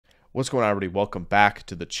What's going on, everybody? Welcome back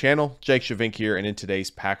to the channel. Jake Shavink here, and in today's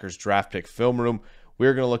Packers draft pick film room,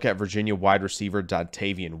 we're going to look at Virginia wide receiver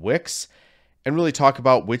Dontayvion Wicks and really talk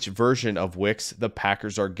about which version of Wicks the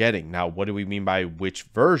Packers are getting. Now, what do we mean by which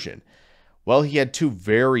version? Well, he had two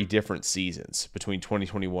very different seasons between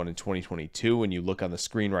 2021 and 2022. When you look on the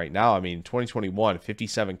screen right now, 2021,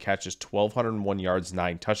 57 catches, 1,201 yards,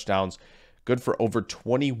 9 touchdowns, good for over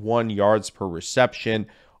 21 yards per reception,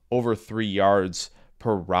 over 3 yards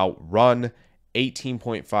per route run,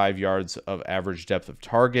 18.5 yards of average depth of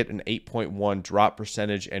target, an 8.1 drop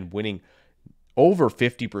percentage, and winning over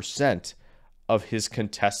 50% of his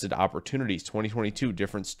contested opportunities. 2022,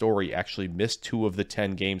 different story. Actually missed 2 of the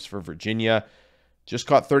 10 games for Virginia. Just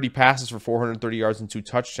caught 30 passes for 430 yards and 2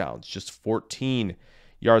 touchdowns. Just 14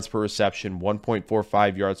 yards per reception,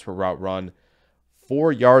 1.45 yards per route run,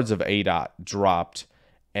 4 yards of ADOT dropped,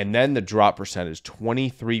 and then the drop percentage,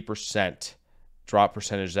 23% drop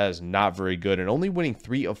percentage. That is not very good, and only winning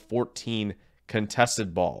 3 of 14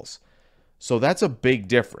 contested balls. So that's a big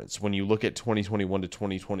difference when you look at 2021 to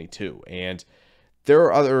 2022. And there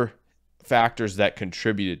are other factors that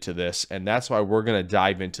contributed to this, and that's why we're going to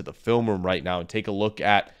dive into the film room right now and take a look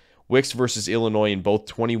at Wicks versus Illinois in both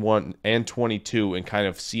 21 and 22 and kind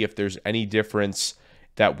of see if there's any difference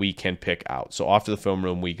that we can pick out. So off to the film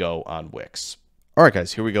room we go on Wicks. All right,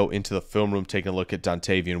 guys, here we go into the film room, taking a look at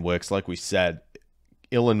Dontayvion Wicks. Like we said,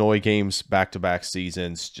 Illinois games, back-to-back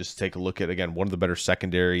seasons. Just take a look at, again, one of the better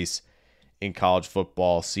secondaries in college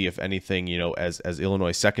football. See if anything, as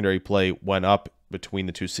Illinois secondary play went up between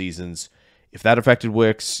the two seasons, if that affected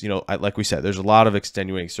Wicks. Like we said, there's a lot of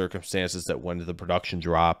extenuating circumstances that went to the production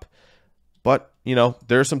drop. But,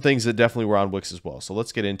 there are some things that definitely were on Wicks as well. So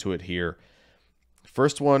let's get into it here.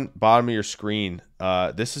 First one, bottom of your screen.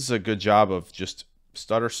 This is a good job of just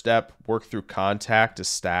stutter step, work through contact to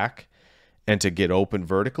stack and to get open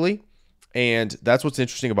vertically. And that's what's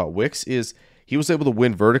interesting about Wicks is he was able to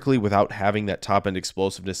win vertically without having that top-end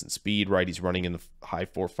explosiveness and speed, right? He's running in the high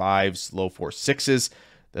 4.5s, low 4.6s.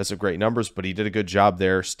 That's some great numbers, but he did a good job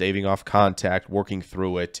there, staving off contact, working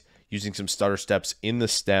through it, using some stutter steps in the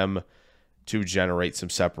stem to generate some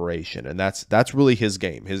separation. And that's really his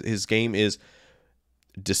game. His game is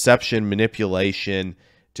deception, manipulation,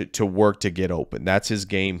 to work to get open. That's his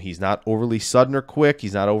game. He's not overly sudden or quick.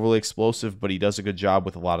 He's not overly explosive, but he does a good job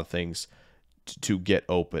with a lot of things to get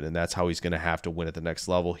open, and that's how he's going to have to win at the next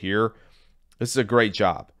level here. This is a great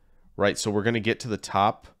job, right? So we're going to get to the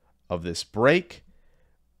top of this break.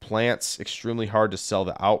 Plants extremely hard to sell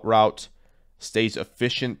the out route. Stays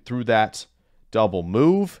efficient through that double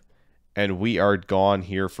move, and we are gone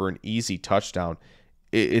here for an easy touchdown.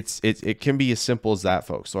 It can be as simple as that,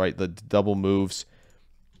 folks, right? The double moves,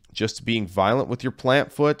 just being violent with your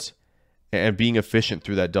plant foot and being efficient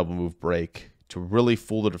through that double move break to really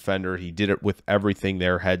fool the defender. He did it with everything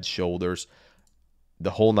there, head, shoulders,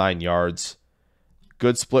 the whole 9 yards.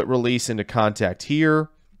 Good split release into contact here.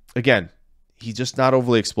 Again, he's just not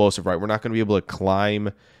overly explosive, right? We're not going to be able to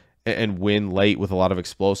climb and win late with a lot of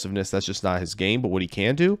explosiveness. That's just not his game. But what he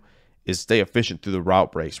can do is stay efficient through the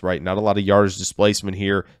route breaks, right? Not a lot of yardage displacement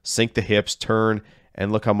here. Sink the hips, turn,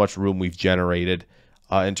 and look how much room we've generated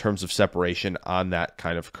in terms of separation on that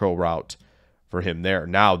kind of curl route for him there.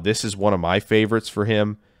 Now, this is one of my favorites for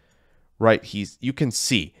him, right? You can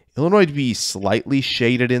see Illinois to be slightly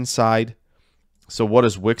shaded inside. So what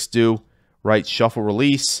does Wicks do? Right, shuffle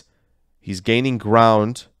release. He's gaining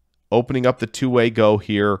ground, opening up the two-way go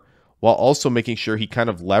here, while also making sure he kind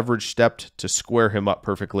of leverage stepped to square him up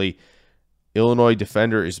perfectly. Illinois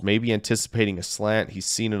defender is maybe anticipating a slant. He's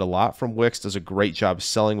seen it a lot from Wicks. Does a great job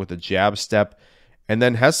selling with a jab step. And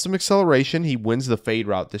then has some acceleration. He wins the fade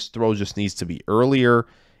route. This throw just needs to be earlier.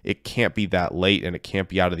 It can't be that late, and it can't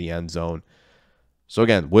be out of the end zone. So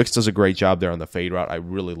again, Wicks does a great job there on the fade route. I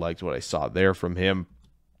really liked what I saw there from him.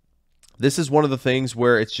 This is one of the things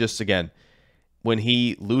where it's just, again, when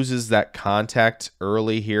he loses that contact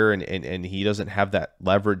early here and he doesn't have that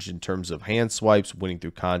leverage in terms of hand swipes, winning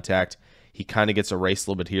through contact, he kind of gets erased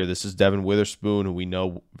a little bit here. This is Devin Witherspoon, who we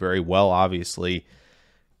know very well, obviously.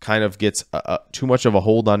 Kind of gets too much of a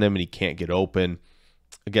hold on him and he can't get open.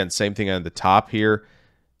 Again, same thing on the top here.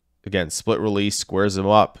 Again, split release, squares him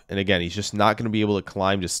up. And again, he's just not going to be able to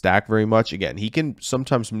climb to stack very much. Again, he can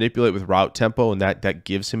sometimes manipulate with route tempo, and that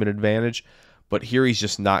gives him an advantage. But here he's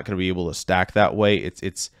just not going to be able to stack that way.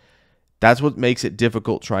 That's what makes it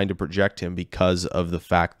difficult trying to project him, because of the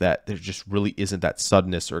fact that there just really isn't that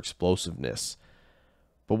suddenness or explosiveness.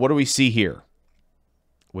 But what do we see here?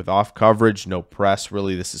 With off coverage, no press,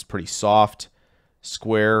 really. This is pretty soft.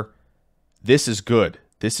 Square. This is good.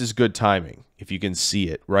 This is good timing, if you can see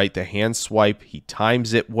it, right? The hand swipe, he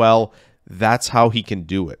times it well. That's how he can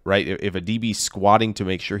do it, right? If a DB's squatting to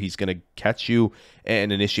make sure he's going to catch you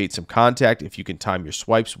and initiate some contact, if you can time your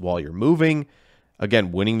swipes while you're moving,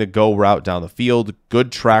 again, winning the go route down the field,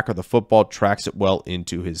 good tracker, the football tracks it well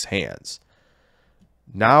into his hands.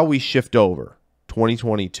 Now we shift over,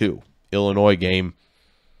 2022, Illinois game.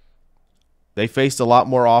 They faced a lot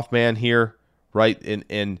more off-man here, right?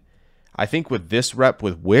 And I think with this rep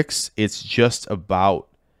with Wicks, it's just about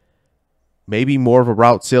maybe more of a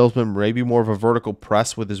route salesman, maybe more of a vertical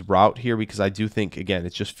press with his route here, because I do think, again,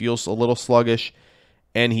 it just feels a little sluggish,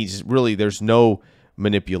 and he's really, there's no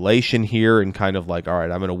manipulation here and kind of like, all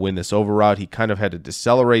right, I'm going to win this over route. He kind of had to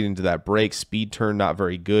decelerate into that break. Speed turn, not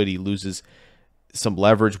very good. He loses some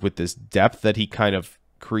leverage with this depth that he kind of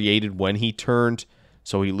created when he turned,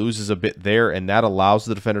 so he loses a bit there, and that allows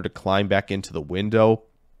the defender to climb back into the window.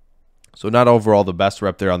 So not overall the best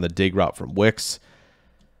rep there on the dig route from Wicks.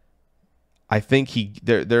 I think he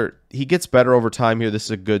gets better over time here. This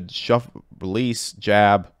is a good shuffle, release,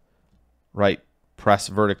 jab, right, press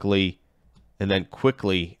vertically, and then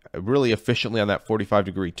quickly, really efficiently on that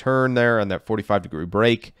 45-degree turn there, on that 45-degree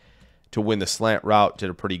break to win the slant route. Did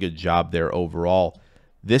a pretty good job there overall.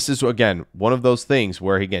 This is, again, one of those things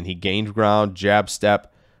where, again, he gained ground, jab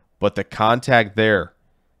step, but the contact there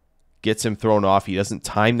gets him thrown off. He doesn't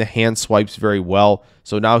time the hand swipes very well.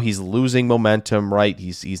 So now he's losing momentum, right?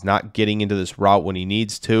 He's not getting into this route when he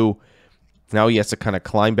needs to. Now he has to kind of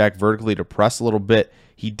climb back vertically to press a little bit.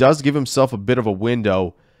 He does give himself a bit of a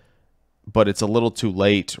window, but it's a little too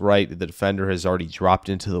late, right? The defender has already dropped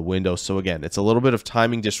into the window. So again, it's a little bit of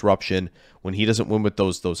timing disruption when he doesn't win with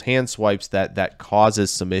those hand swipes that causes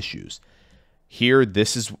some issues. Here,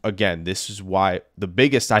 this is why the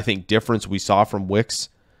biggest, I think, difference we saw from Wicks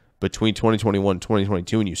between 2021 and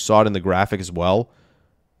 2022, and you saw it in the graphic as well.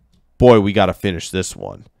 Boy, we got to finish this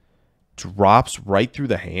one. Drops right through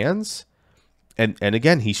the hands. And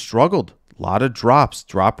again, he struggled. A lot of drops.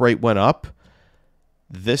 Drop rate went up.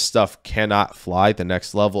 This stuff cannot fly at the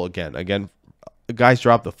next level. Again, guys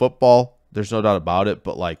drop the football. There's no doubt about it.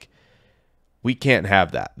 But, like, we can't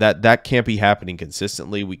have that. That can't be happening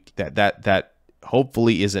consistently. That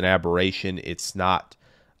hopefully is an aberration. It's not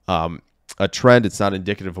a trend. It's not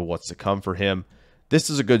indicative of what's to come for him. This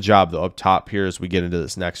is a good job, though, up top here as we get into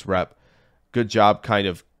this next rep. Good job kind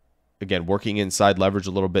of, again, working inside leverage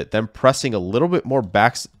a little bit, then pressing a little bit more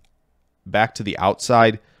back to the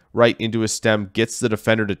outside, right into his stem, gets the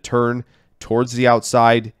defender to turn towards the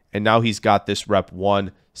outside, and now he's got this rep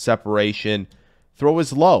 1, separation. Throw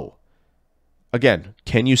is low. Again,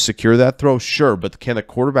 can you secure that throw? Sure, but can the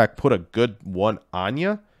quarterback put a good one on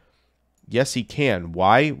you? Yes, he can.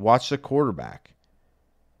 Why? Watch the quarterback.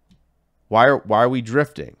 Why are we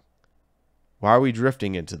drifting? Why are we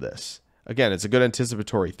drifting into this? Again, it's a good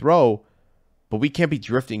anticipatory throw, but we can't be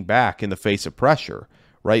drifting back in the face of pressure,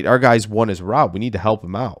 right? Our guy's won his route. We need to help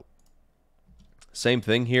him out. Same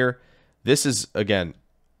thing here. This is, again,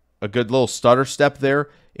 a good little stutter step there.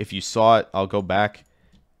 If you saw it, I'll go back.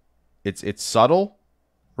 It's subtle,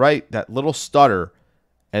 right? That little stutter,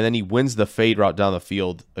 and then he wins the fade route down the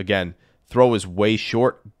field. Again, throw is way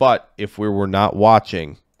short, but if we were not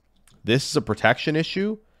watching, this is a protection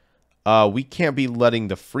issue. We can't be letting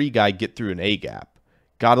the free guy get through an A gap.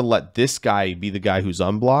 Got to let this guy be the guy who's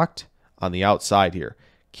unblocked on the outside here.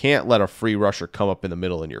 Can't let a free rusher come up in the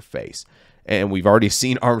middle in your face. And we've already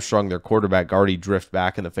seen Armstrong, their quarterback, already drift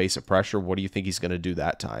back in the face of pressure. What do you think he's going to do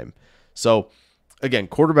that time? So, again,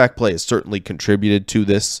 quarterback play has certainly contributed to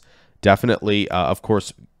this. Definitely. Of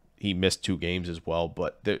course, he missed 2 games as well,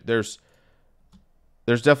 but there's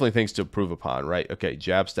definitely things to improve upon, right? Okay,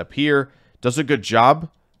 jab step here. Does a good job,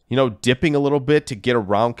 dipping a little bit to get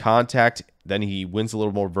around contact. Then he wins a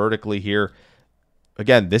little more vertically here.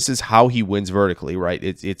 Again, this is how he wins vertically, right?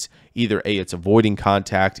 It's either it's avoiding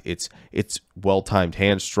contact, it's well-timed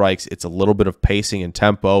hand strikes, it's a little bit of pacing and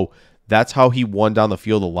tempo. That's how he won down the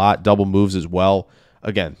field a lot. Double moves as well.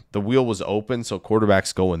 Again, the wheel was open, so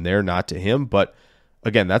quarterback's going there, not to him. But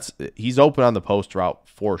again, he's open on the post route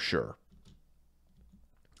for sure.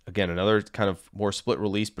 Again, another kind of more split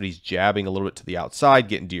release, but he's jabbing a little bit to the outside,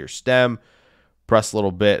 getting to your stem, press a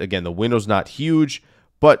little bit. Again, the window's not huge,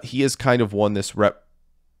 but he has kind of won this rep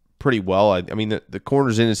pretty well. I mean, the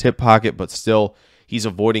corner's in his hip pocket, but still he's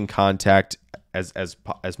avoiding contact as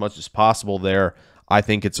much as possible there. I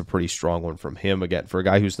think it's a pretty strong one from him. Again, for a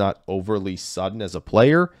guy who's not overly sudden as a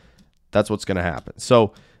player, that's what's going to happen.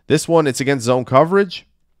 So this one, it's against zone coverage.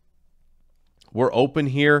 We're open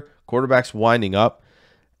here. Quarterback's winding up.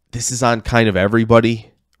 This is on kind of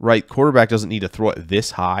everybody, right? Quarterback doesn't need to throw it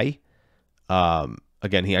this high.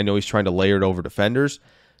 Again, I know he's trying to layer it over defenders.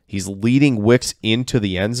 He's leading Wicks into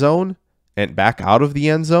the end zone and back out of the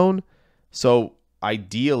end zone. So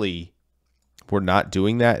ideally, we're not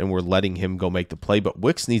doing that and we're letting him go make the play. But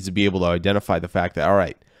Wicks needs to be able to identify the fact that, all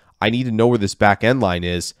right, I need to know where this back end line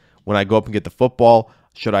is when I go up and get the football.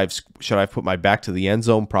 Should I have put my back to the end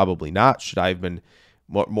zone? Probably not. Should I have been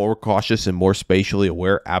more cautious and more spatially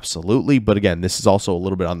aware? Absolutely. But again, this is also a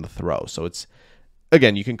little bit on the throw. So it's,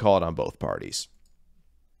 again, you can call it on both parties.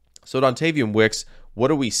 So Dontayvion Wicks, what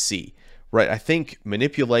do we see? Right, I think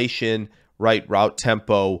manipulation, right, route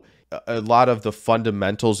tempo, a lot of the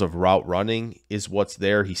fundamentals of route running is what's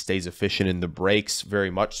there. He stays efficient in the breaks, very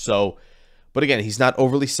much so. But again, he's not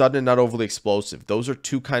overly sudden and not overly explosive. Those are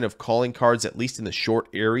two kind of calling cards, at least in the short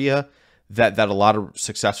area, that a lot of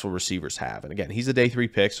successful receivers have. And again, he's a day 3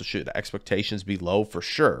 pick, so should expectations be low? For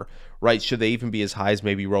sure, right? Should they even be as high as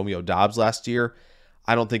maybe Romeo Doubs last year?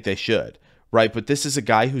 I don't think they should, right? But this is a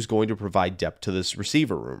guy who's going to provide depth to this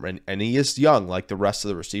receiver room, and he is young like the rest of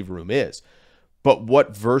the receiver room is. But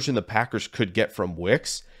what version the Packers could get from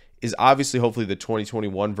Wicks is obviously hopefully the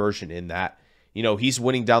 2021 version, in that, you know, he's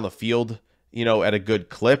winning down the field, you know, at a good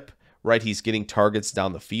clip, right? He's getting targets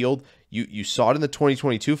down the field. You saw it in the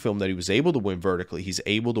 2022 film that he was able to win vertically. He's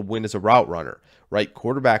able to win as a route runner, right?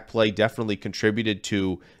 Quarterback play definitely contributed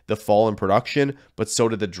to the fall in production, but so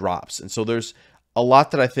did the drops. And so there's a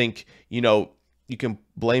lot that I think, you know, you can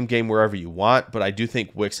blame game wherever you want, but I do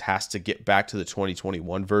think Wicks has to get back to the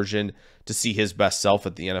 2021 version to see his best self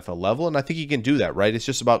at the NFL level. And I think he can do that, right? It's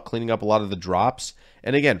just about cleaning up a lot of the drops.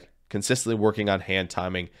 And again, consistently working on hand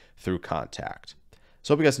timing through contact.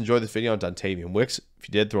 So hope you guys enjoyed this video on Dontayvion Wicks. If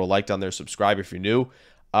you did, throw a like down there, subscribe if you're new.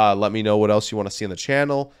 Let me know what else you want to see on the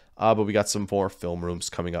channel. But we got some more film rooms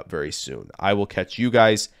coming up very soon. I will catch you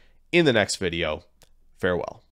guys in the next video. Farewell.